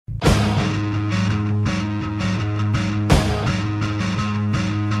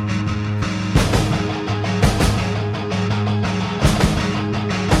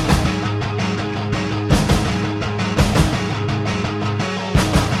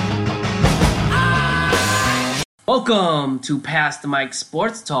Welcome to Pass the Mic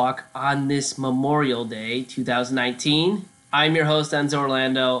Sports Talk on this Memorial Day 2019. I'm your host, Enzo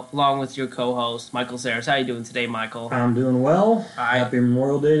Orlando, along with your co-host, Michael Saris. How are you doing today, Michael? I'm doing well. Happy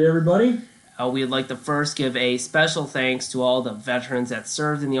Memorial Day to everybody. We'd like to first give a special thanks to all the veterans that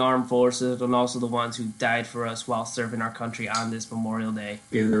served in the armed forces and also the ones who died for us while serving our country on this Memorial Day.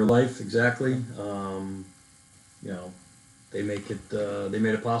 Gave their life, exactly. They made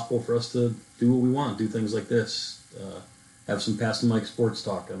it possible for us to do what we want, do things like this, have some Pass the Mic Sports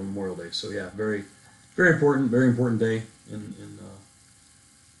Talk on Memorial Day. So yeah, very, very important day in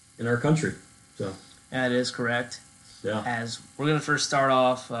our country. So that is correct. Yeah. As we're going to first start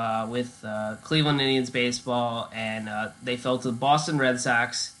off with Cleveland Indians baseball, and they fell to the Boston Red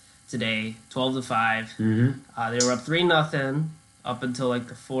Sox today, 12-5. Mm-hmm. They were up 3-0 up until like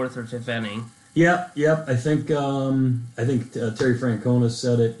the fourth or fifth inning. Yep. I think Terry Francona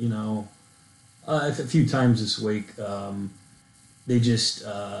said it. A few times this week. They just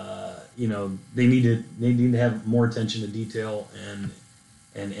they need to have more attention to detail, and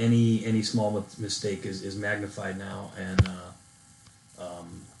any small mistake is magnified now. And lo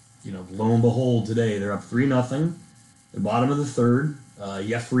and behold, today they're up 3-0. The bottom of the third,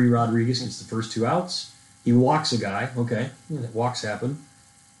 Jeffrey Rodriguez gets the first two outs. He walks a guy. Okay, walks happen.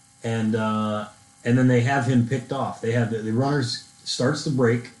 And then they have him picked off. They have the runners starts the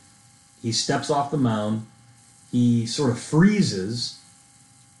break. He steps off the mound. He sort of freezes,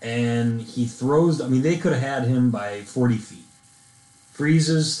 and he throws. I mean, they could have had him by 40 feet.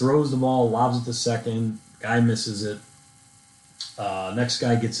 Freezes, throws the ball, lobs it to second. Guy misses it. Next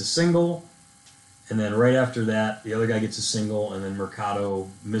guy gets a single, and then right after that, the other guy gets a single, and then Mercado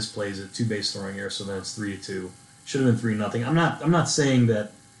misplays it, two base throwing error. So then it's 3-2. Should have been 3-0. I'm not saying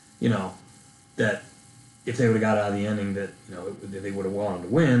that. That if they would have got out of the inning, that they would have wanted to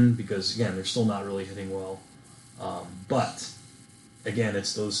win, because again they're still not really hitting well. But again,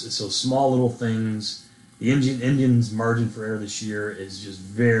 it's those small little things. The Indians' margin for error this year is just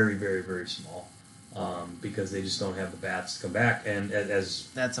very, very, very small, because they just don't have the bats to come back. And as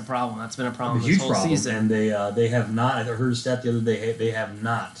that's a problem. That's been a problem this whole season. And they have not. I heard a stat the other day. They have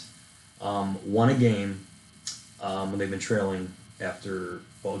not won a game when they've been trailing after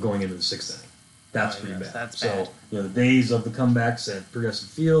going into the sixth inning. That's pretty bad. That's bad. So, the days of the comebacks at Progressive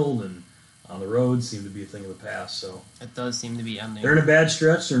Field and on the road seem to be a thing of the past. So it does seem to be ending. They're in a bad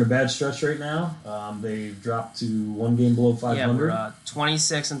stretch. right now. They've dropped to one game below 500. Yeah, we're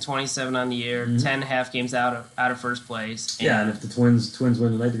 26-27 on the year, 10 half games out of first place. And if the Twins win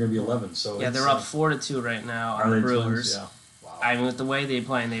tonight, they're going to be 11. So they're up 4-2 right now on the Brewers. Twins? Yeah. I mean, with the way they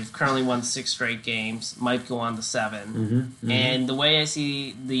play, they've currently won 6 straight games, might go on to 7. And the way I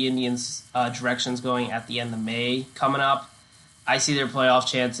see the Indians' directions going at the end of May coming up, I see their playoff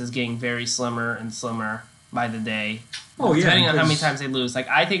chances getting very slimmer and slimmer by the day. Depending on how many times they lose.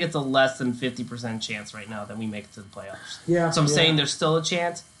 I think it's a less than 50% chance right now that we make it to the playoffs. Yeah. So I'm saying there's still a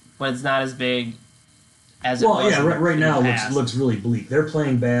chance, but it's not as big as it was. Right now looks really bleak. They're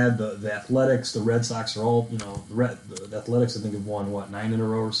playing bad. The Athletics, the Red Sox are all, the Athletics I think have won 9 in a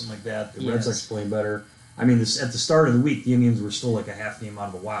row or something like that. The Red Sox are playing better. I mean, at the start of the week, the Indians were still like a half game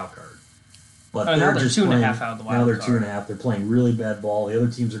out of the wild card. But now they're 2.5 out of the wild card. Now they're 2.5. They're playing really bad ball. The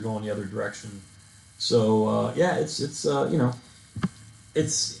other teams are going the other direction. So it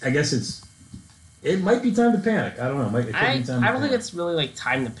might be time to panic. I don't know. I don't think it's really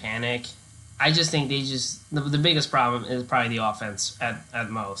time to panic. I just think the biggest problem is probably the offense at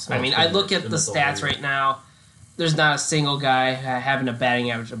most. I mean, I look at the stats right now. There's not a single guy having a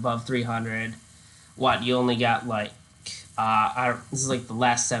batting average above 300. You only got this is the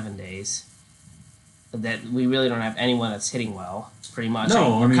last 7 days that we really don't have anyone that's hitting well. Pretty much.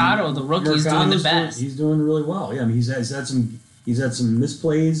 No, Mercado, the rookie, is doing the best. He's doing really well. Yeah, I mean, he's had some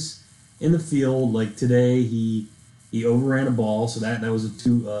misplays in the field. Like today, he overran a ball, so that was a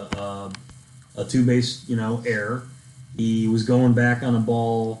two base error. He was going back on a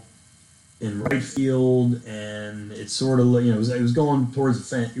ball in right field, and it sort of it was going towards the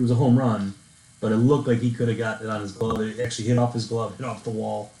fence. It was a home run, but it looked like he could have got it on his glove. It actually hit off his glove, hit off the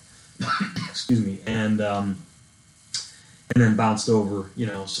wall. Excuse me, and then bounced over.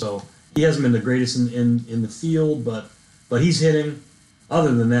 So he hasn't been the greatest in the field, but he's hitting.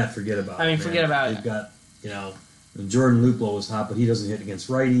 Other than that, forget about it. Forget about it. They've got Jordan Luplow was hot, but he doesn't hit against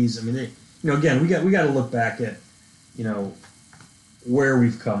righties. I mean, again, we got to look back at where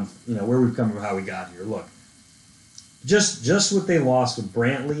we've come, from how we got here. Look, just what they lost with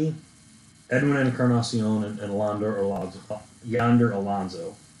Brantley, Edwin Encarnacion, and Yonder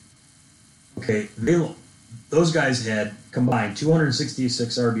Alonso. Okay, those guys had combined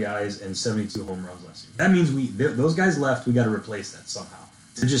 266 RBIs and 72 home runs last year. That means those guys left. We got to replace that somehow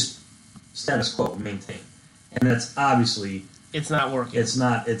to just status quo, maintain, and that's obviously it's not working. It's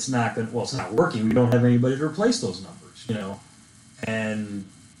not good. Well, it's not working. We don't have anybody to replace those numbers, and.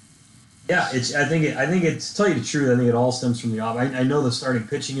 Yeah, I think it's to tell you the truth. I think it all stems from the off. I know the starting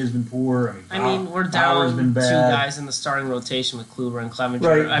pitching has been poor. We're down two guys in the starting rotation with Kluber and Clevenger.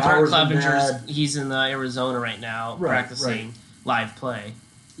 Right, I've heard Clevenger's he's in Arizona right now practicing live play.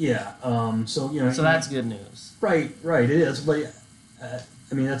 Yeah, so that's good news. Right, it is. But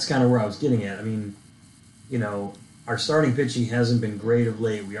that's kind of where I was getting at. Our starting pitching hasn't been great of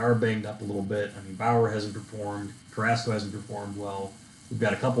late. We are banged up a little bit. Bauer hasn't performed. Carrasco hasn't performed well. We've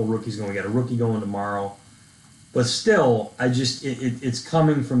got a couple rookies going. We got a rookie going tomorrow, but still, it's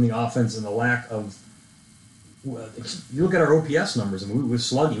coming from the offense and the lack of. You look at our OPS numbers, and we're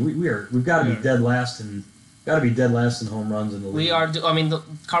slugging. We've got to be dead last in home runs in the league. We are.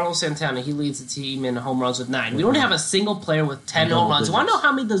 Carlos Santana, he leads the team in home runs with 9. We don't have a single player with 10 home runs. You want to know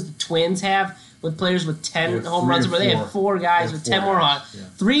how many does the Twins have with players with 10 home runs? They have 4 guys with 10 more runs. Yeah.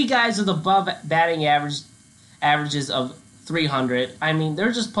 3 guys with above batting averages of 300.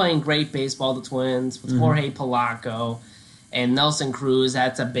 They're just playing great baseball, the Twins, with Jorge Polanco and Nelson Cruz.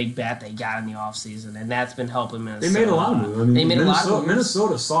 That's a big bat they got in the offseason, and that's been helping Minnesota. They made a lot of moves.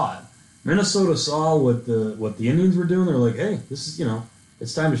 Minnesota saw it. Minnesota saw what the Indians were doing. They're like, hey, this is,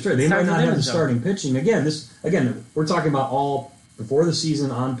 it's time to strike. They might not have the starting pitching. Again, we're talking about all before the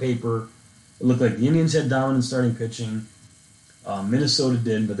season on paper. It looked like the Indians had down in starting pitching. Minnesota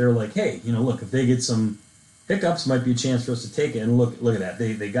didn't, but they're like, hey, look, if they get some hiccups, might be a chance for us to take it. And look at that.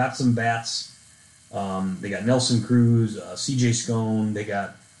 They got some bats. They got Nelson Cruz, C.J. Scone. They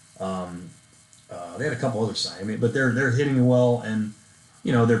got they had a couple other signs. But they're hitting well, and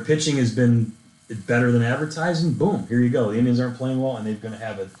their pitching has been better than advertising. Boom, here you go. The Indians aren't playing well, and they're going to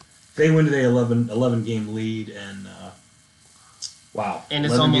have they win today 11 game lead, and wow. And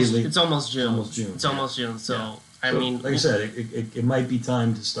it's almost June. It's almost June. So like I said, it might be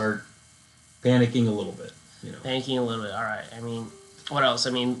time to start panicking a little bit. Panicking a little bit. All right. What else?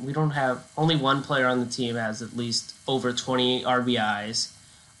 We don't have only one player on the team has at least over 20 RBIs.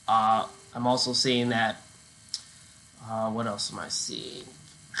 I'm also seeing that. What else am I seeing?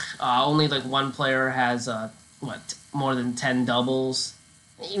 Only one player has more than 10 doubles.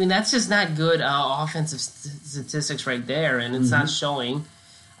 That's just not good offensive statistics right there, and it's not showing.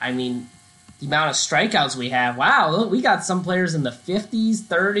 The amount of strikeouts we have. Wow, look, we got some players in the 50s,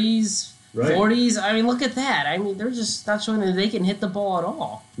 30s. Right. 40s. Look at that. They're just not showing that they can hit the ball at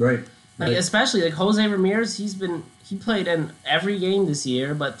all. Right. Especially Jose Ramirez. He played in every game this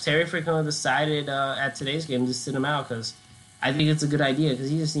year, but Terry Francona decided at today's game to sit him out because I think it's a good idea because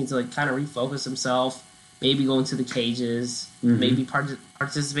he just needs to kind of refocus himself, maybe go into the cages, maybe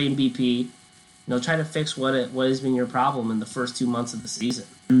participate in BP. Try to fix what has been your problem in the first 2 months of the season.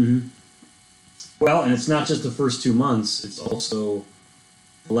 Mm-hmm. Well, and it's not just the first 2 months; it's also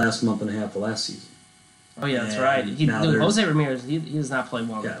the last month and a half of last season. Oh yeah, that's right. Jose Ramirez, he does not play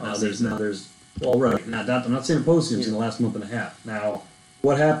well in the postseason. I'm not saying postseason in the last month and a half. Now,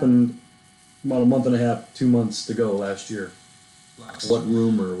 what happened about a month and a half, 2 months to go last year? What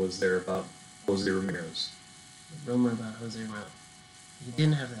rumor was there about Jose Ramirez? Rumor about Jose Ramirez. He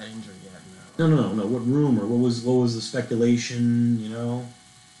didn't have that injury yet. No. What rumor? What was the speculation? No.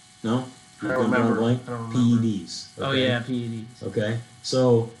 I don't remember. PEDs. Okay. Oh yeah, PEDs. Okay,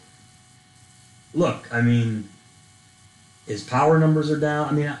 so look, his power numbers are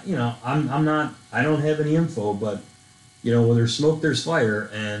down. I'm not. I don't have any info, but where there's smoke, there's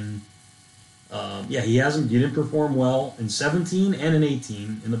fire, and he didn't perform well in 17 and in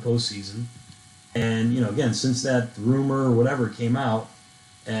 18 in the postseason, and again since that rumor or whatever came out,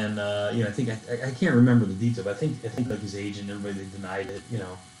 and I think I can't remember the detail, but I think his agent, everybody denied it,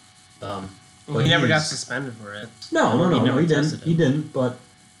 But he never got suspended for it. No, he didn't. He didn't. But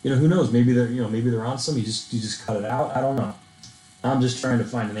who knows? Maybe they're on some. You just cut it out. I don't know. I'm just trying to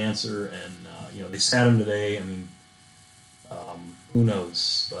find an answer, and they sat him today. Who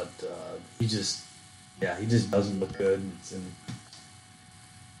knows? But he just doesn't look good. It's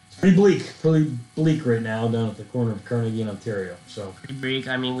pretty bleak right now down at the corner of Carnegie and Ontario. So pretty bleak.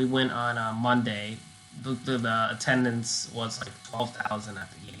 We went on Monday. The attendance was 12,000 at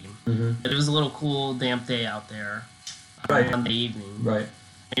the game. Mm-hmm. But it was a little cool, damp day out there on Monday evening. Right.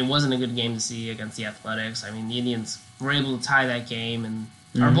 It wasn't a good game to see against the Athletics. The Indians were able to tie that game, and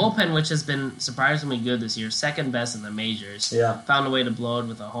Our bullpen, which has been surprisingly good this year, second best in the majors, found a way to blow it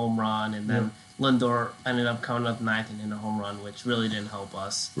with a home run, and then Lindor ended up coming up ninth and in a home run, which really didn't help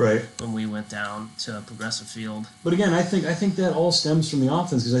us when we went down to Progressive Field. But again, I think that all stems from the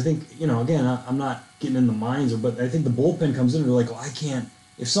offense because I think, again, I'm not getting in the minds, but I think the bullpen comes in and they're like, well, I can't.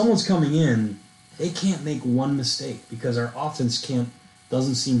 If someone's coming in, they can't make one mistake because our offense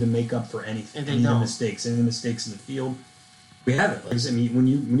doesn't seem to make up for anything. Any of the mistakes in the field. We have it. Like I said, when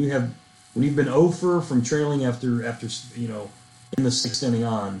you've been 0 from trailing after in the sixth inning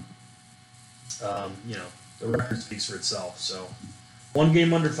on, the record speaks for itself. So, one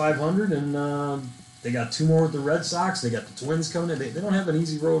game under 500, and they got 2 more with the Red Sox. They got the Twins coming in. They don't have an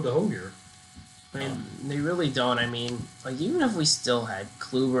easy road to hoe here. I mean, they really don't. I mean, like, even if we still had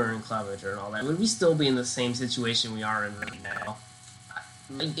Kluber and Clevenger and all that, would we still be in the same situation we are in right now?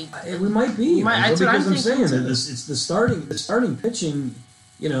 We might be. Because I'm saying that it's the starting pitching,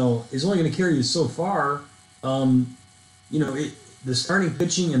 is only going to carry you so far. The starting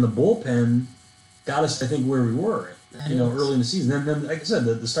pitching and the bullpen got us, I think, where we were, early in the season. Then like I said,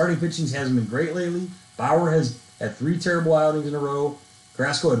 the starting pitching hasn't been great lately. Bauer has had 3 terrible outings in a row.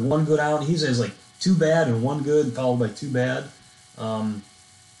 Carrasco had 1 good out. He has like 2 bad and 1 good, followed by 2 bad.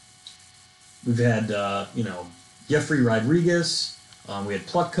 We've had, Jeffrey Rodriguez. We had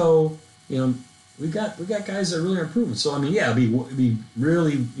Plutko. We got guys that really are improving. So I mean, it'd be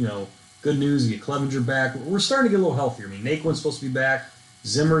really good news. You get Clevenger back. We're starting to get a little healthier. I mean, Naquin's supposed to be back.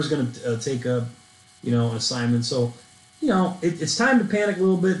 Zimmer's going to take an assignment. So it's time to panic a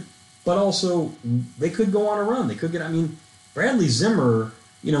little bit. But also, they could go on a run. They could get. I mean, Bradley Zimmer.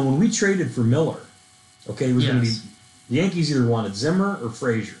 When we traded for Miller, it was going to be the Yankees either wanted Zimmer or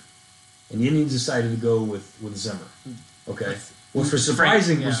Frazier, and the Indians decided to go with Zimmer. Okay. Which was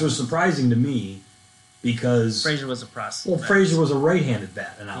surprising to me because Frazier was a prospect. Well, Frazier was a right-handed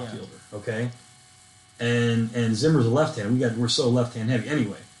bat, an outfielder, okay? And Zimmer's a left-handed. We're so left-hand heavy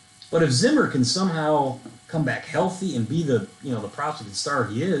anyway. But if Zimmer can somehow come back healthy and be the prospect star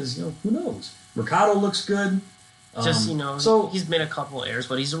he is, who knows? Mercado looks good. So he's made a couple errors,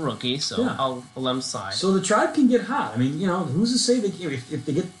 but he's a rookie, so I'll let him slide. So the Tribe can get hot. I mean, who's to say if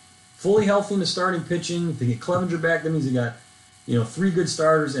they get fully healthy in the starting pitching, if they get Clevenger back, that means they got 3 good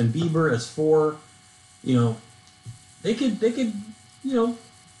starters and Bieber as 4. They could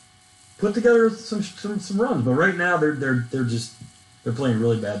put together some runs. But right now they're playing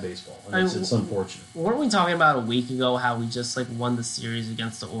really bad baseball. And it's unfortunate. Weren't we talking about a week ago how we just won the series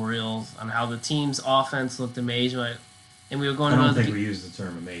against the Orioles and how the team's offense looked amazing? And we were going. I don't think we used the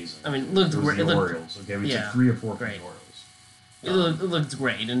term amazing. I mean, it looked great. The Orioles. Okay, we took 3 or 4 from the Orioles. It looked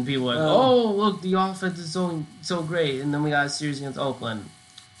great, and people were like, "Oh, look, the offense is so great." And then we got a series against Oakland,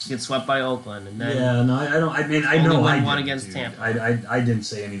 get swept by Oakland, and then I don't. I mean, I know I won against Tampa. I didn't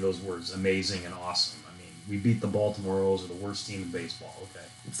say any of those words, amazing and awesome. I mean, we beat the Baltimore Orioles, are the worst team in baseball. Okay,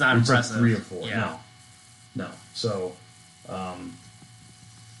 it's not impressive. 3 or 4. Yeah. No. So, and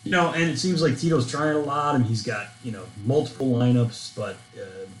it seems like Tito's trying a lot, and he's got multiple lineups, but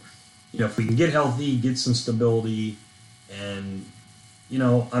if we can get healthy, get some stability. And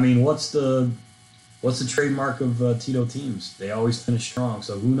I mean, what's the trademark of Tito teams? They always finish strong.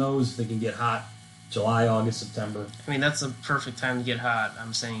 So who knows if they can get hot July, August, September. I mean, that's a perfect time to get hot.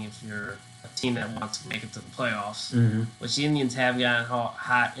 I'm saying if you're a team that wants to make it to the playoffs, which the Indians have gotten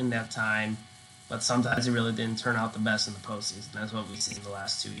hot in that time, but sometimes it really didn't turn out the best in the postseason. That's what we've seen the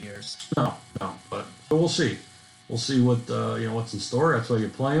last 2 years. No, but so we'll see. We'll see what what's in store. That's why you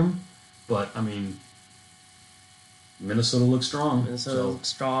play them. But I mean, Minnesota looks strong. Looks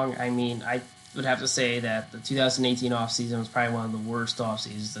strong. I mean, I would have to say that the 2018 offseason was probably one of the worst off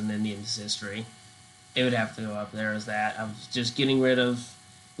seasons in Indians history. It would have to go up there as that. I was just getting rid of,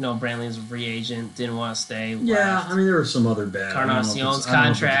 Brantley as a free agent, didn't want to stay. Yeah, I mean, there were some other bad. Encarnacion's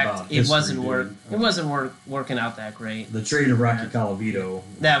contract, it wasn't working out that great. The trade of Rocky Colavito,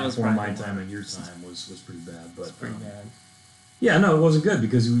 that was before my time and your time, was pretty bad. But pretty bad. Yeah, no, it wasn't good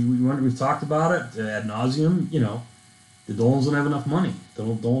because we've talked about it ad nauseum. The Dolans don't have enough money. The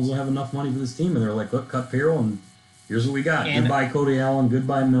Dolans don't have enough money for this team, and they're like, look, cut payroll, and here's what we got. Goodbye Cody Allen,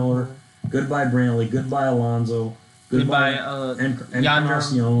 goodbye Miller, goodbye Brantley, goodbye Alonso, goodbye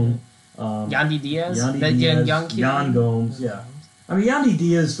Encarnacion, Yandy Diaz, Yan Gomes, yeah. I mean, Yandy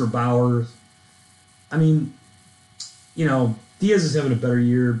Diaz for Bauer. I mean, Diaz is having a better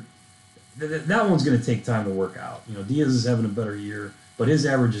year. That one's going to take time to work out. Diaz is having a better year, but his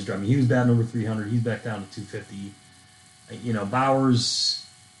average is dropping. He was batting over 300. He's back down to 250. Bauer's,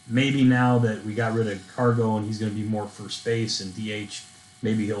 maybe now that we got rid of Cargo and he's going to be more first base and DH,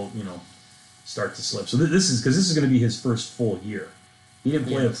 maybe he'll, start to slip. So this is going to be his first full year. He didn't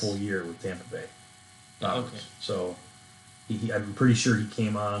play a full year with Tampa Bay. Okay. So I'm pretty sure he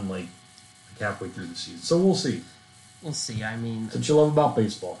came on like halfway through the season. So we'll see. We'll see. I mean, that's what you love about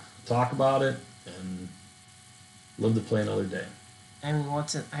baseball. Talk about it and live to play another day. I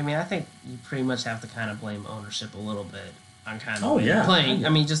mean, I think you pretty much have to kind of blame ownership a little bit on kind of playing. I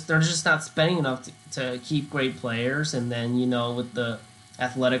mean, they're just not spending enough to keep great players. And then, with the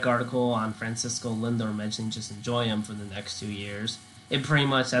Athletic article on Francisco Lindor mentioning just enjoy him for the next 2 years, it pretty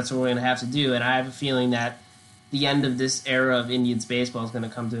much that's what we're going to have to do. And I have a feeling that the end of this era of Indians baseball is going to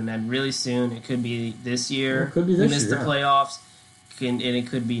come to an end really soon. It could be this year. It could be this year. We missed the playoffs. And it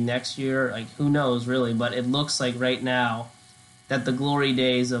could be next year. Like, who knows, really. But it looks like right now that the glory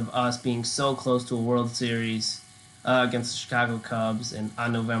days of us being so close to a World Series against the Chicago Cubs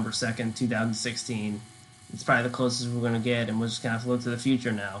on November 2nd, 2016, it's probably the closest we're going to get, and we're just going to have to look to the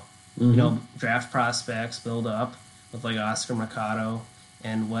future now. Mm-hmm. Draft prospects build up with like Oscar Mercado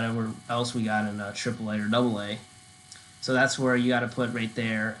and whatever else we got in AAA or AA. So that's where you got to put right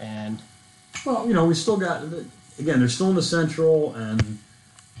there. And well, we still got, again, they're still in the Central, and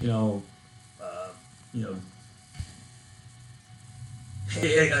the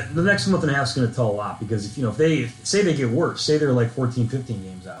next month and a half is going to tell a lot, because if they say they get worse, say they're like 14, 15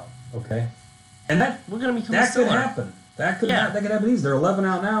 games out, okay, and we're going to become that could happen. That could happen easy. They're 11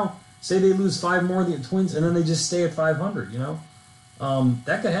 out now. Say they lose 5 more than the Twins, and then they just stay at 500.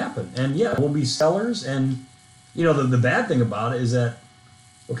 That could happen, and we'll be sellers. And the bad thing about it is that,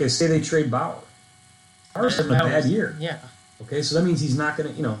 okay, say they trade Bauer. Bauer's having a bad year. Yeah. Okay, so that means he's not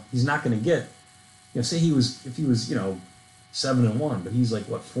going to, he's not going to get, say if he was 7-1, but he's like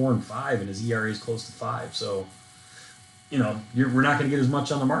 4-5, and his ERA is close to 5. So, we're not going to get as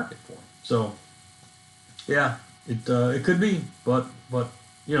much on the market for him. So, it could be, but the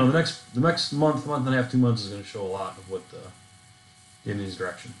next month and a half, 2 months is going to show a lot of what the Indians'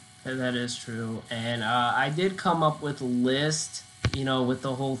 direction. And that is true. And I did come up with a list, with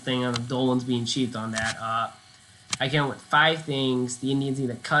the whole thing on the Dolans being cheap on that. I came up with 5 things the Indians need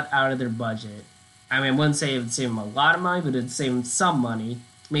to cut out of their budget. I mean, I wouldn't say it would save them a lot of money, but it'd save them some money,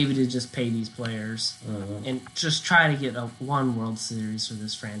 maybe to just pay these players and just try to get one World Series for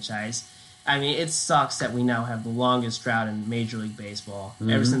this franchise. I mean, it sucks that we now have the longest drought in Major League Baseball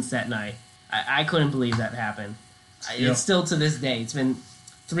ever since that night. I couldn't believe that happened. It's still to this day. It's been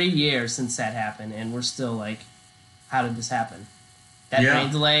 3 years since that happened, and we're still like, how did this happen? That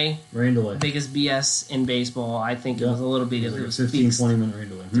rain delay, biggest BS in baseball. I think it was a little bit of it was 15-20 minute rain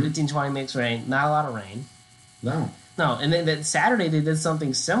delay. 15-20 minutes rain, not a lot of rain. No, and then Saturday they did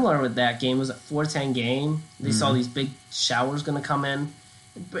something similar with that game. It was a 4-10 game. They saw these big showers going to come in.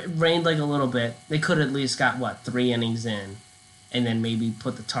 It rained like a little bit. They could have at least got 3 innings in, and then maybe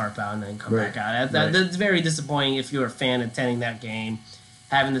put the tarp out and then come back out. That's very disappointing if you're a fan attending that game,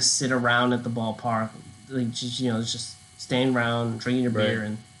 having to sit around at the ballpark, like just staying around, drinking your beer,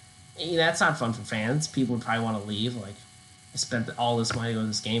 and that's not fun for fans. People would probably want to leave. Like, I spent all this money to go to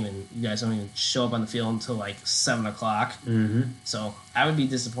this game, and you guys don't even show up on the field until like 7 o'clock. Mm-hmm. So I would be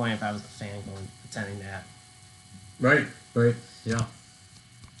disappointed if I was a fan attending that. Right, yeah.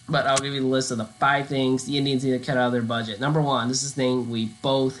 But I'll give you the list of the 5 things the Indians need to cut out of their budget. Number 1, this is the thing we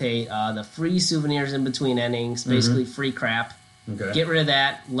both hate: the free souvenirs in between innings, basically free crap. Okay. Get rid of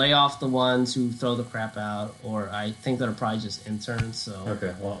that. Lay off the ones who throw the crap out, or I think that are probably just interns. So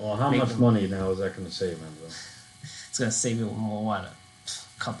okay. Well, how much money now is that going to save, Enzo? It's going to save you more. A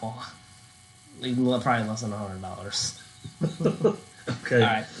couple, probably less than $100. Okay. All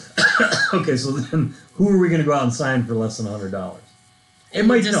right. Okay. So then, who are we going to go out and sign for less than $100? It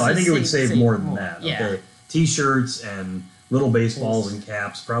might. No, I think it would save more than that. Yeah. Okay. T-shirts and little baseballs and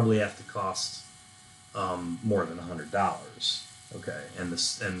caps probably have to cost more than $100. Okay, and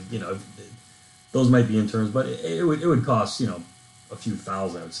those might be interns, but it would cost a few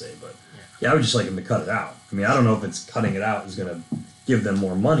thousand, I would say. But I would just like them to cut it out. I mean, I don't know if it's cutting it out is going to give them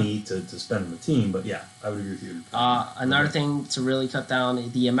more money to spend on the team, but I would agree with you. Another thing to really cut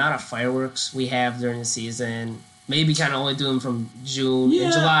down the amount of fireworks we have during the season. Maybe kind of only do them from June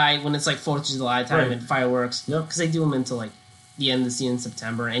and July when it's like 4th of July time and fireworks, because they do them until like the end of the season,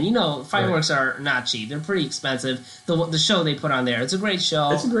 September. And fireworks are not cheap; they're pretty expensive. The show they put on there, it's a great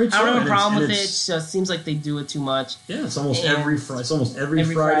show. It's a great show. I don't have a problem with it. It just seems like they do it too much. Yeah, it's almost every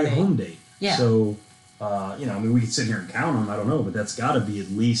Friday home date. Yeah. So, I mean, we could sit here and count them. I don't know, but that's got to be at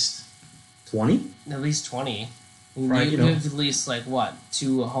least 20. At least 20. You have at least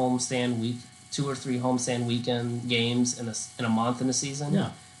 2 or 3 homestand weekend games in a month in a season.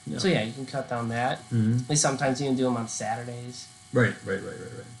 Yeah. So you can cut down that. Mm-hmm. At least sometimes you can do them on Saturdays. Right.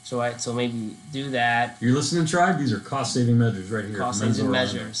 So maybe do that. You're listening, Tribe? These are cost-saving measures right here. Cost-saving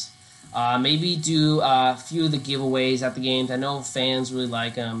measures. Maybe do a few of the giveaways at the games. I know fans really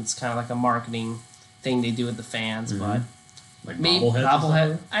like them. It's kind of like a marketing thing they do with the fans, but like maybe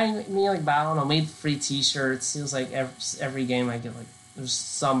bobblehead. I mean, like I don't know, maybe free T-shirts. Feels like every game I get like there's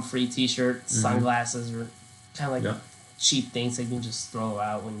some free T-shirt, sunglasses, or kind of like cheap things they can just throw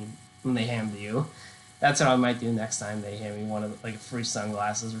out when they hand to you. That's what I might do next time they hand me one of like free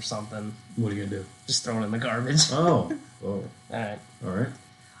sunglasses or something. What are you gonna do? Just throw it in the garbage. Oh. All right.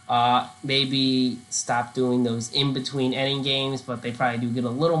 Maybe stop doing those in between inning games, but they probably do get a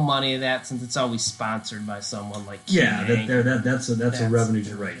little money of that since it's always sponsored by someone like KeyBank. That's a revenue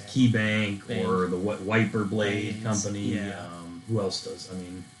to right. KeyBank or the Wiper Blade company. Yeah. Who else does? I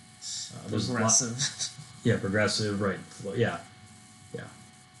mean, Progressive. Progressive. Right. Yeah.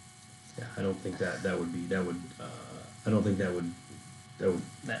 I don't think that would be that would. I don't think that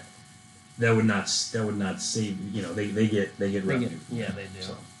would not save. They get revenue. They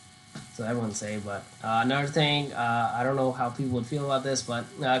do. So I wouldn't say, but another thing, I don't know how people would feel about this, but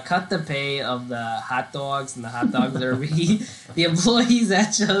cut the pay of the hot dogs and the hot dog derby. The employees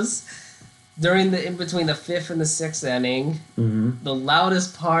that just during in between the 5th and the 6th inning, the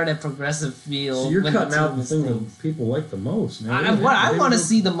loudest part at Progressive Field. So you're cutting out the thing that people like the most, man. What I want to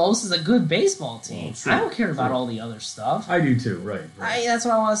see the most is a good baseball team. I don't care about all the other stuff. I do too, right. That's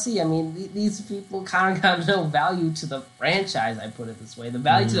what I want to see. I mean, these people kind of got no value to the franchise, I put it this way. The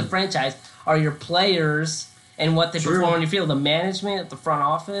value to the franchise are your players and what they perform on your field. The management at the front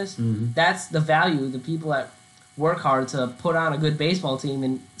office, that's the value. The people that work hard to put on a good baseball team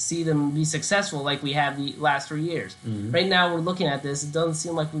and see them be successful like we have the last 3 years. Right now we're looking at this. It doesn't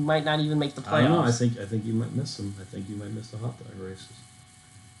seem like we might not even make the playoffs. I don't know. I think you might miss them. I think you might miss the hot dog races.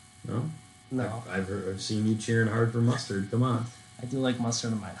 No? I've seen you cheering hard for mustard. Come on. I do like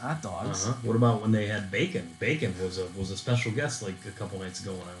mustard in my hot dogs. What about when they had bacon? Bacon was a special guest like a couple nights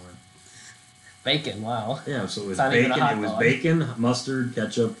ago when I went. Bacon, wow. Yeah, so it was bacon. It was bacon, mustard,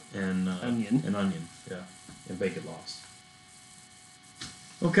 ketchup, and onion. Yeah. And Bacon lost.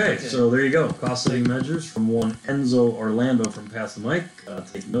 Okay, so there you go. Cost-saving measures from one Enzo Orlando from Pass the Mic.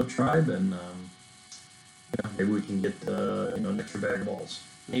 Take note, Tribe, and maybe we can get an extra bag of balls.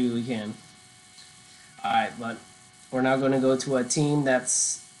 Maybe we can. All right, but we're now going to go to a team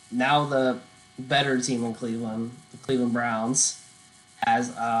that's now the better team in Cleveland, the Cleveland Browns,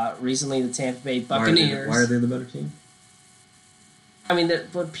 as recently the Tampa Bay Buccaneers. Why are they the better team? I mean,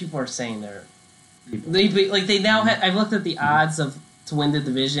 what people are saying they're... They now have... I've looked at the odds to win the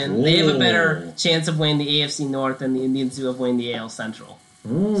division. Ooh. They have a better chance of winning the AFC North than the Indians do of winning the AL Central.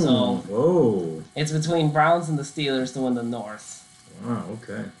 Ooh. So it's between Browns and the Steelers to win the North. Wow,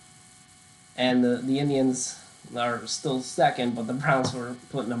 okay. And the Indians are still second, but the Browns were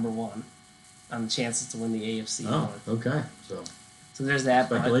put number 1 on the chances to win the AFC North. Okay. So there's that.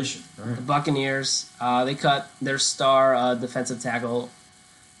 Speculation. All right. The Buccaneers, they cut their star defensive tackle,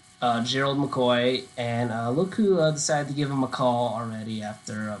 Gerald McCoy, and look who decided to give him a call already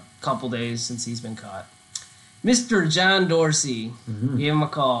after a couple days since he's been cut. Mr. John Dorsey gave him a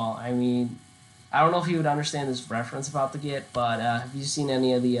call. I mean, I don't know if he would understand this reference about to get, but have you seen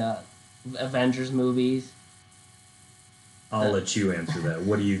any of the Avengers movies? I'll let you answer that.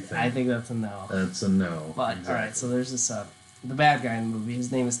 What do you think? I think that's a no. That's a no. But, exactly. All right, so there's this... the bad guy in the movie,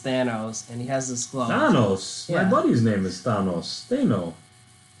 his name is Thanos, and he has this glove. Thanos? Yeah. My buddy's name is Thanos.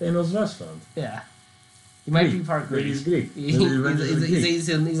 Thanos restaurant. Yeah. He might be part Greek. He's Greek.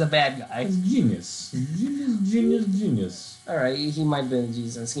 He's a bad guy. He's genius. Genius. Alright, he might be a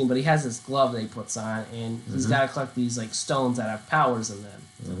genius on the scheme, but he has this glove that he puts on, and he's got to collect these stones that have powers in them.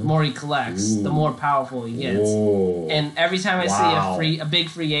 The more he collects, the more powerful he gets. Whoa. And every time I see a big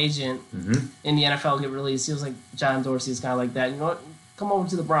free agent in the NFL get released, feels like John Dorsey is kind of like that. You know what? Come over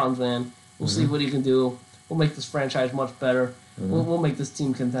to the Browns, man. We'll see what he can do. We'll make this franchise much better. We'll make this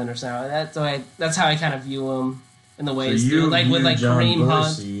team contenders now. That's how I kind of view him in the ways so with John Kareem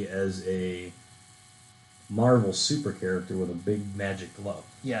Dorsey Hunt as a Marvel super character with a big magic glove.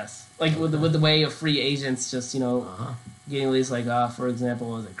 Yes, with the way of free agents just getting these for example,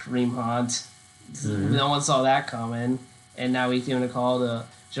 was it Kareem Hunt? No one saw that coming, and now he's giving a call to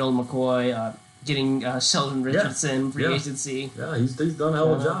Gerald McCoy, getting Sheldon Richardson free agency. Yeah, he's done a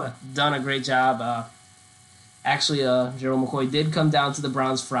hell of a job. Done a great job. Actually, Gerald McCoy did come down to the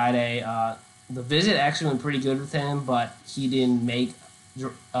Browns Friday. The visit actually went pretty good with him, but he didn't make...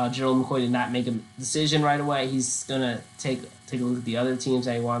 Gerald McCoy did not make a decision right away. He's going to take a look at the other teams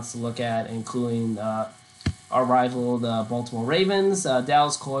that he wants to look at, including our rival, the Baltimore Ravens,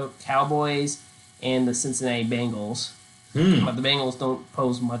 Dallas Cowboys, and the Cincinnati Bengals. But the Bengals don't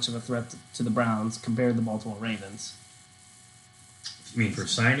pose much of a threat to the Browns compared to the Baltimore Ravens. You mean for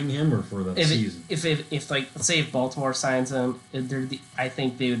signing him or for the season? If like, let's say if Baltimore signs him, I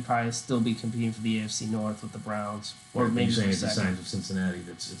think they would probably still be competing for the AFC North with the Browns, or maybe you're saying for if he second. signs with Cincinnati,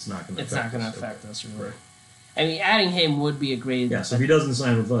 it's not going to. It's not going to affect us really. Right. I mean, adding him would be a great. Yeah, so if he doesn't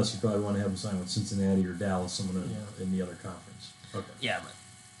sign with us, you probably want to have him sign with Cincinnati or Dallas, someone in the other conference. Okay. Yeah, but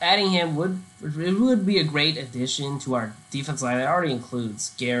adding him would be a great addition to our defense line. It already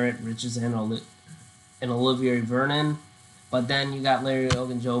includes Garrett, Richardson, and Olivier Vernon. But then you got Larry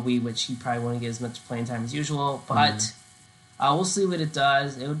Ogunjobi, which he probably wouldn't get as much playing time as usual. But we'll see what it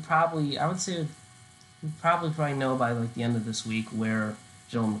does. It would probably, I would say, we'd probably know by like the end of this week where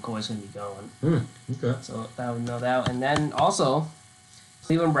Joe McCoy's going to be going. Okay. So that would know that. And then also,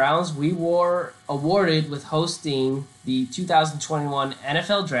 Cleveland Browns, we were awarded with hosting the 2021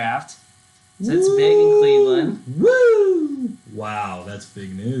 NFL Draft. So it's big in Cleveland. Woo! Wow, that's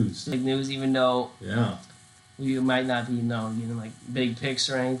big news. Big news, even though yeah, we might not be getting like big picks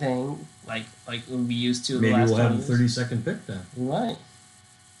or anything like we'll be used to. Maybe the last we'll have a years. 32nd pick then. We might.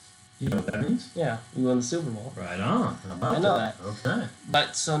 You know what that means? Yeah, we won the Super Bowl. Right on. How about I know that. Okay.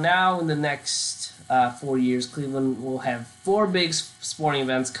 But so now in the next 4 years, Cleveland will have 4 big sporting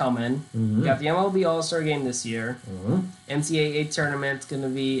events coming. We got the MLB All-Star Game this year. NCAA tournament's going to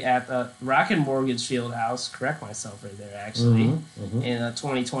be at the Rocket Mortgage Fieldhouse. Correct myself right there, actually. In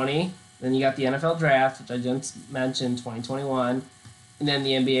 2020. Then you got the NFL Draft, which I just mentioned, 2021. And then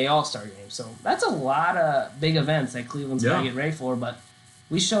the NBA All-Star Game. So that's a lot of big events that Cleveland's got to get ready for. But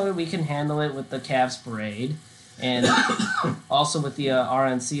we showed that we can handle it with the Cavs parade. And also with the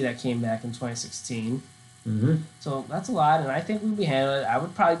RNC that came back in 2016. So that's a lot, and I think we'd be handling it. I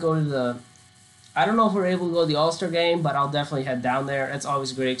would probably go to I don't know if we're able to go to the All-Star Game, but I'll definitely head down there. It's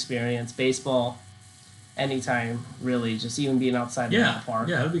always a great experience. Baseball, anytime, really. Just even being outside the park.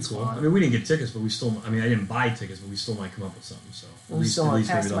 Yeah, that'd be cool. Fun. I mean, we didn't get tickets, but we still, I didn't buy tickets, but we still might come up with something. So at least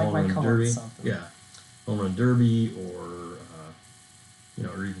maybe the Home Run Derby. Yeah. Home Run Derby or,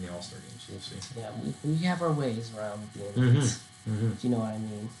 or even the All-Star Game. We'll see. Yeah, we have our ways around with the Indians. If you know what I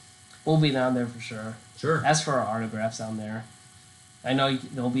mean. We'll be down there for sure. Sure. As for our autographs down there, I know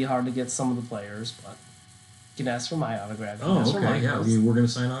it'll be hard to get some of the players, but you can ask for my autograph. Okay. Yeah, we're going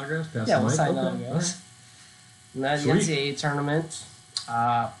to sign autographs? We'll sign autographs. And then the NCAA tournament.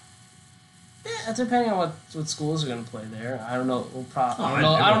 Depending on what schools are going to play there. I don't know.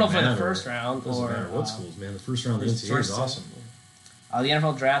 I don't know for the first round. Doesn't matter what schools, man. The first round of the NCAA is awesome. The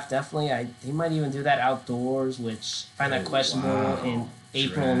NFL Draft, definitely. They might even do that outdoors, which I find that questionable in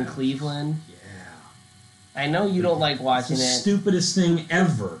April in Cleveland. Yeah. I know you don't like watching it. It's the stupidest thing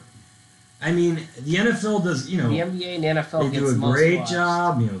ever. I mean, the NFL does, The NBA and the NFL they do a great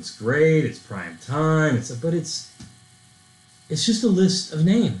job. It's great. It's prime time. But it's just a list of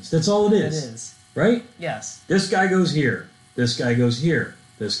names. That's all it is. It is. Right? Yes. This guy goes here. This guy goes here.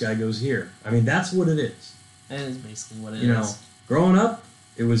 This guy goes here. I mean, that's what it is. It is basically what it is. Growing up,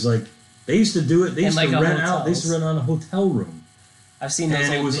 it was like they used to do it. They used to rent out. They used to rent out a hotel room. I've seen those.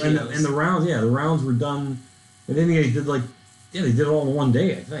 And it was and the rounds. Yeah, the rounds were done. And then they did they did it all in one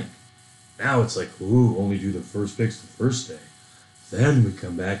day. I think. Now it's like, only do the first picks the first day. Then we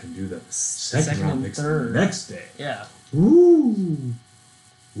come back and do the second round picks the next day. Yeah. Ooh,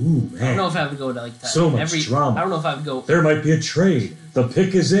 man. I don't know if I would go to like that. So much drama. I don't know if I would go. There might be a trade. The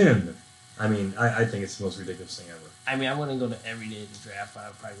pick is in. I mean, I think it's the most ridiculous thing ever. I mean, I wouldn't go to every day to draft. I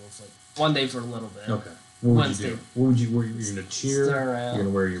would probably go for one day for a little bit. Okay. What would you do? What would you? Were you going to cheer? You're going to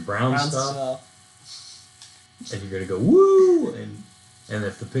wear your brown stuff, and you're going to go woo. And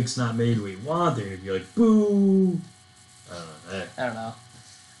if the pick's not made the way you want, they're going to be like boo. I don't know.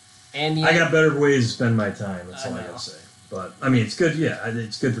 And I got better ways to spend my time. That's all I got to say. But I mean, it's good. Yeah,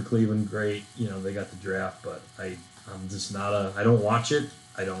 it's good for Cleveland. Great. They got the draft, but I'm just not I don't watch it.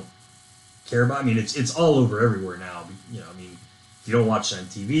 I don't care about. I mean, it's all over everywhere now. I mean, if you don't watch it on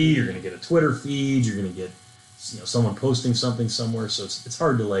TV, you're going to get a Twitter feed. You're going to get someone posting something somewhere. So it's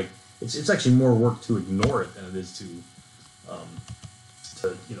hard to It's actually more work to ignore it than it is to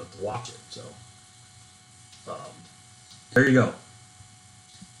watch it. So there you go.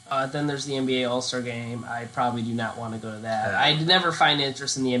 Then there's the NBA All-Star Game. I probably do not want to go to that. I never find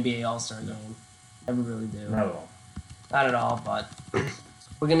interest in the NBA All-Star Game. Never really do. Not at all. Not at all, but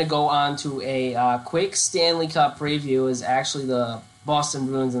we're going to go on to a quick Stanley Cup preview. Is actually the Boston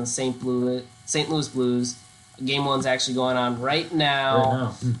Bruins and the St. Louis Blues. Game 1's actually going on right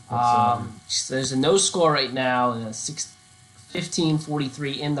now. There's a no score right now,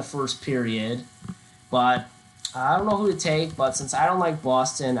 15-43 in the first period. But I don't know who to take, but since I don't like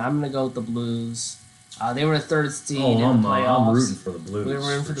Boston, I'm going to go with the Blues. They were a third seed in the playoffs. I'm rooting for the Blues. We were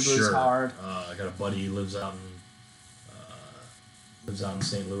rooting for the Blues sure. hard. I got a buddy who lives out in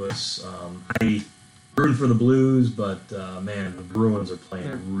St. Louis. I rooting for the Blues, but man, the Bruins are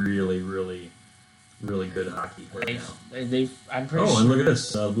playing really, really, really good hockey right now. I'm pretty sure. And look at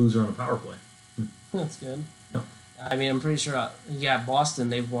this. The Blues are on a power play. That's good. Yep. I mean, I'm pretty sure. Boston.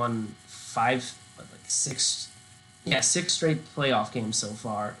 They've won six straight playoff games so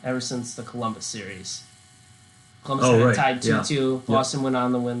far ever since the Columbus series. Columbus had tied 2-2. Boston went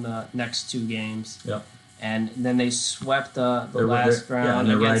on to win the next 2 games. Yep. And then they swept the last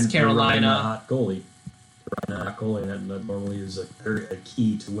round against Carolina. They're hot goalie. And that normally is a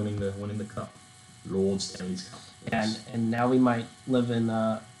key to winning the cup, the old Stanley's Cup. And now we might live in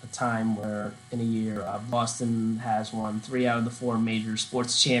a time where in a year Boston has won 3 out of the 4 major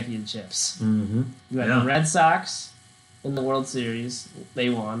sports championships. Mm-hmm. You had the Red Sox in the World Series;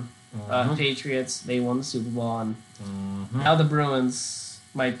 they won. Patriots, they won the Super Bowl, and now the Bruins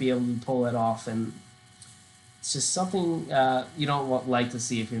might be able to pull it off. And it's just something you don't like to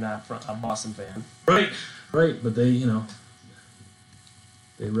see if you're not a Boston fan. Right, but they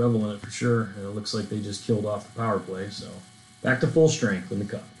revel in it for sure, and it looks like they just killed off the power play. So back to full strength in the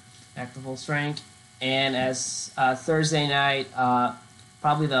cup. Back to full strength, and as Thursday night,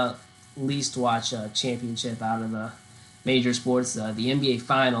 probably the least watched championship out of the major sports, the NBA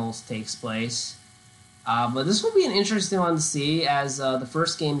Finals takes place. But this will be an interesting one to see, as the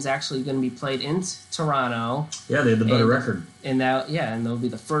first game is actually going to be played in Toronto. Yeah, they had the better record. And they'll be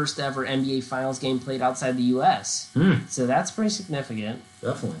the first ever NBA Finals game played outside the U.S. So that's pretty significant.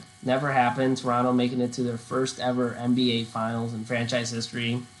 Definitely. Never happened. Toronto making it to their first ever NBA Finals in franchise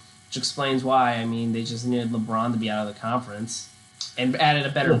history, which explains why. I mean, they just needed LeBron to be out of the conference and added a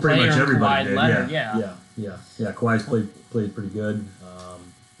better player in Kawhi Leonard. Yeah. Kawhi's played pretty good.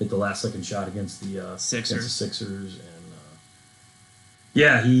 Hit the last second shot against the Sixers,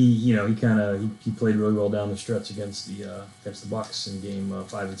 and he played really well down the stretch against the Bucks in game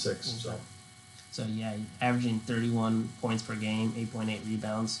 5 and 6. So averaging 31 points per game, 8.8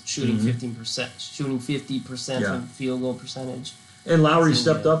 rebounds, shooting 50% from field goal percentage. And Lowry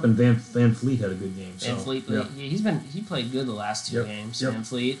stepped up, and Van Fleet had a good game. Van Fleet, he played good the last 2 games. Van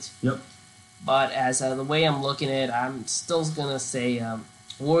Fleet. Yep. But as the way I'm looking at it, I'm still gonna say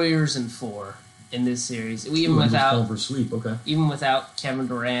Warriors in 4 in this series. Even without Kevin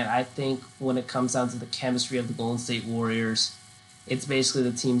Durant, I think when it comes down to the chemistry of the Golden State Warriors, it's basically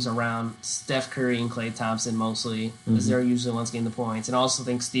the teams around Steph Curry and Klay Thompson mostly, because they're usually the ones getting the points. And I also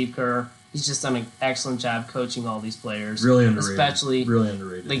think Steve Kerr, he's just done an excellent job coaching all these players. Really underrated. Especially really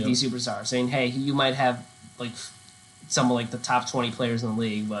underrated, these superstars. Saying, hey, you might have some of the top 20 players in the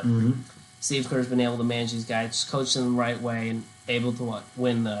league, but Steve Kerr's been able to manage these guys, just coach them the right way, and able to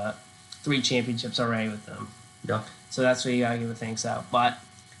win the 3 championships already with them. Yeah. So that's what you got to give a thanks out. But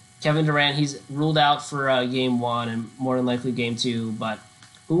Kevin Durant, he's ruled out for game 1 and more than likely game 2. But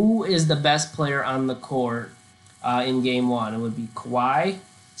who is the best player on the court in game 1? It would be Kawhi,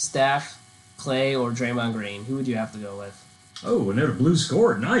 Steph, Klay, or Draymond Green. Who would you have to go with? Oh, another Blues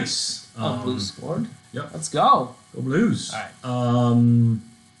scored. Nice. Blues scored? Yep. Let's go. Go Blues. All right.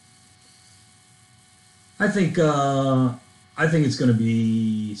 I think it's going to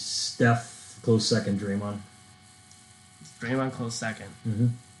be Steph, close second, Draymond. Draymond close second. Mm-hmm.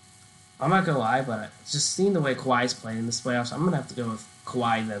 I'm not going to lie, but just seeing the way Kawhi's playing in this playoffs, I'm going to have to go with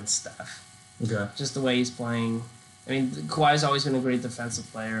Kawhi then Steph. Okay. Just the way he's playing. I mean, Kawhi's always been a great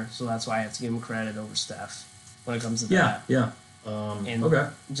defensive player, so that's why I have to give him credit over Steph when it comes to that. Yeah.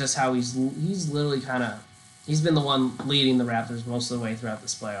 Just how he's literally he's been the one leading the Raptors most of the way throughout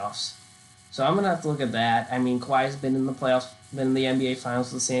this playoffs. So I'm going to have to look at that. I mean, Kawhi's been in the playoffs, been in the NBA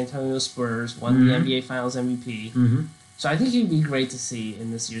Finals with the San Antonio Spurs, won the NBA Finals MVP. Mm-hmm. So I think he'd be great to see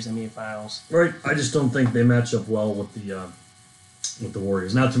in this year's NBA Finals. Right. I just don't think they match up well with the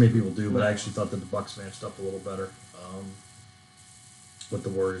Warriors. Not too many people do, but I actually thought that the Bucks matched up a little better with the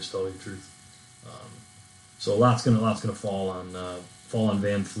Warriors, to tell you the truth. So a lot's gonna fall on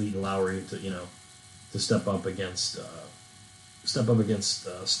Van Fleet and Lowry to step up against Steph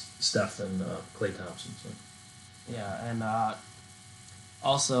and Klay Thompson. So. Yeah, and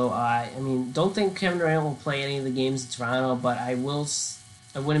also, I mean, don't think Kevin Durant will play any of the games in Toronto, but I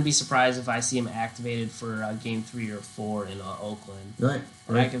wouldn't be surprised if I see him activated for Game 3 or 4 in Oakland. Right.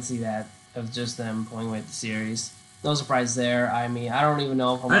 I can see that of just them pulling away the series. No surprise there. I mean, I don't even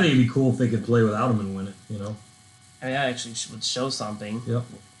know if I think it'd be cool if they could play without him and win it. I mean, that actually would show something. Yep.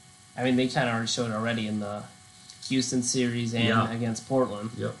 I mean, they kind of already showed it already in the Houston series and against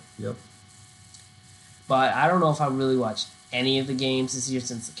Portland. Yep. But I don't know if I really watched any of the games this year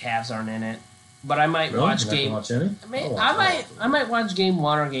since the Cavs aren't in it. but I might Really? watch You're not game. gonna watch any? I might watch game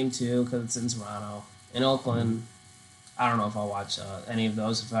 1 or game 2 because it's in Toronto. In Oakland, I don't know if I'll watch any of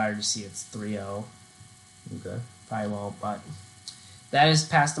those. If I already see it's 3-0, Okay. probably won't. But that is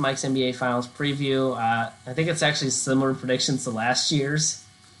Past the Mike's NBA Finals preview. I think it's actually similar predictions to last year's.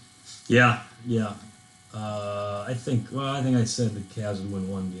 Yeah. I think I said the Cavs would win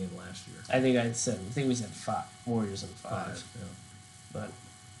one game last year. I think we said 5 Warriors in 5. Yeah. But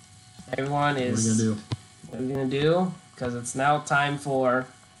everyone is. What are you gonna do? What are we gonna do? Because it's now time for.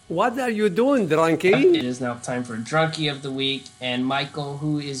 What are you doing, drunkie? It is now time for Drunkie of the Week. And Michael,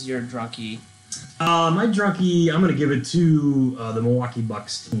 who is your Drunkie? My Drunkie, I'm gonna give it to the Milwaukee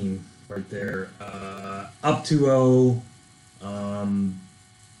Bucks team right there. Up 2-0.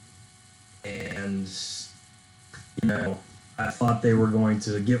 And I thought they were going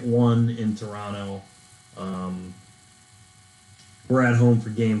to get one in Toronto. We're at home for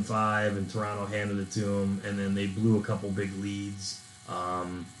Game 5, and Toronto handed it to them, and then they blew a couple big leads.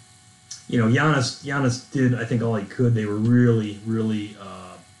 Giannis did, I think, all he could. They were really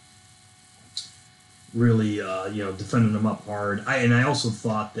defending them up hard. I also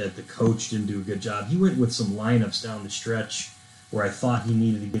thought that the coach didn't do a good job. He went with some lineups down the stretch where I thought he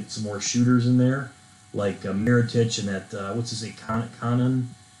needed to get some more shooters in there, like Mirotic and that what's his name, Conan.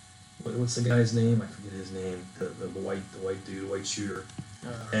 What's the guy's name? I forget his name. The white dude, white shooter.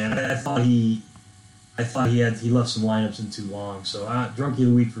 And I thought he left some lineups in too long. So Drunkie of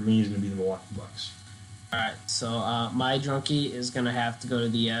the Week for me is going to be the Milwaukee Bucks. All right, so my Drunkie is going to have to go to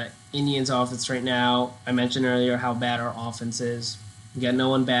the Indians offense right now. I mentioned earlier how bad our offense is. We got no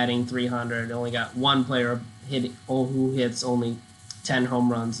one batting .300. Only got one player who hits only 10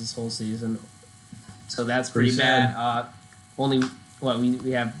 home runs this whole season. So that's pretty bad. We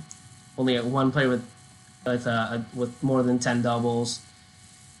have only one player with more than 10 doubles.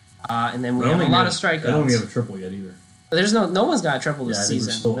 And then we have a lot of strikeouts. I don't think we have a triple yet either. There's no one's got a triple this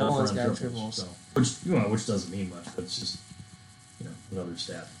season. No one's got triples. triples. So, which doesn't mean much, but it's just another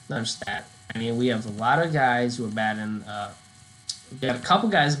stat. Another stat. I mean, we have a lot of guys who are batting. We got a couple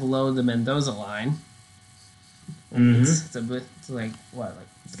guys below the Mendoza line. Mm-hmm. It's like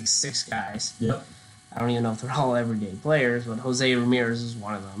 6 guys. Yep. I don't even know if they're all everyday players, but Jose Ramirez is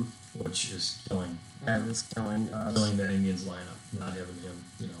one of them. Which is killing. That is killing us. Killing the Indians lineup, not having him,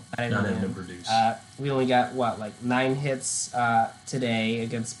 not having him produce. We only got 9 hits today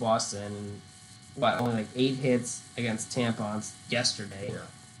against Boston, and only 8 hits against Tampa yesterday.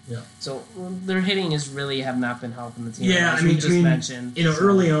 Yeah. So their hitting have not been helping the team. Yeah, mentioned.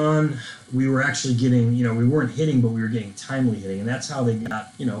 Early on we were actually getting, we weren't hitting, but we were getting timely hitting, and that's how they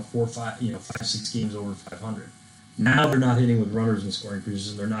got, 4, 5, 5, 6 games over 500. Now they're not hitting with runners in scoring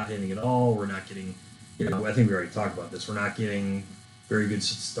position. They're not hitting at all. We're not getting, I think we already talked about this. We're not getting very good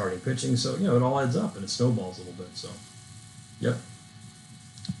starting pitching. So, it all adds up and it snowballs a little bit. So, yep.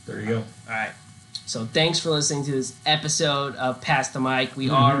 There you go. All right. So thanks for listening to this episode of Pass the Mic. We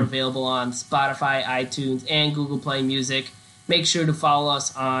are available on Spotify, iTunes, and Google Play Music. Make sure to follow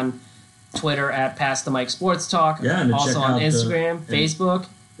us on Twitter at Pass the Mic Sports Talk. Yeah, and also on Instagram, Facebook.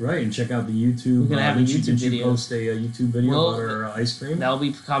 Right, and check out the YouTube. We're going to have a YouTube video. Post a YouTube video about our ice cream? That'll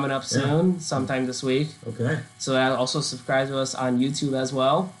be coming up soon, sometime this week. Okay. So also subscribe to us on YouTube as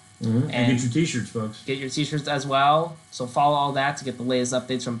well. Mm-hmm. And get your t-shirts, folks. Get your t-shirts as well. So follow all that to get the latest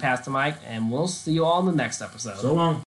updates from Past the Mic, and we'll see you all in the next episode. So long.